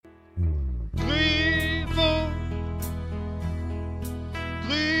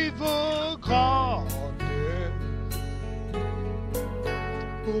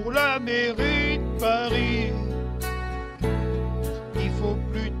pour la mairie de Paris. Il faut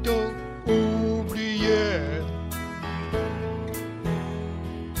plutôt oublier.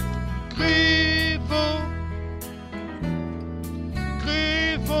 Griveaux,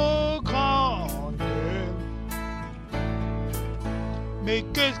 griveaux grande. Mais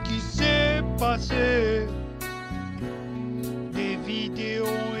qu'est-ce qui s'est passé? Des vidéos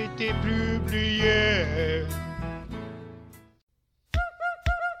ont été publiées.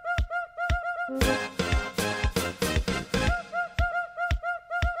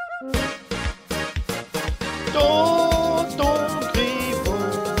 Tonton Griveaux,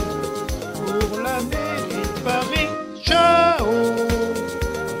 pour la mairie de Paris, ciao.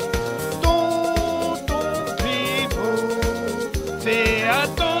 Tonton Griveaux, fais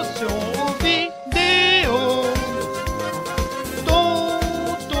attention aux vidéos.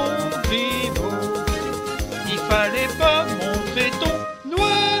 Tonton Griveaux, il fallait pas montrer ton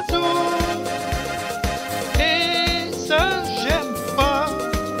oiseau. Et ça j'aime pas,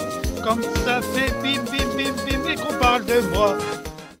 comme ça fait bim bim bim bim et qu'on parle de moi.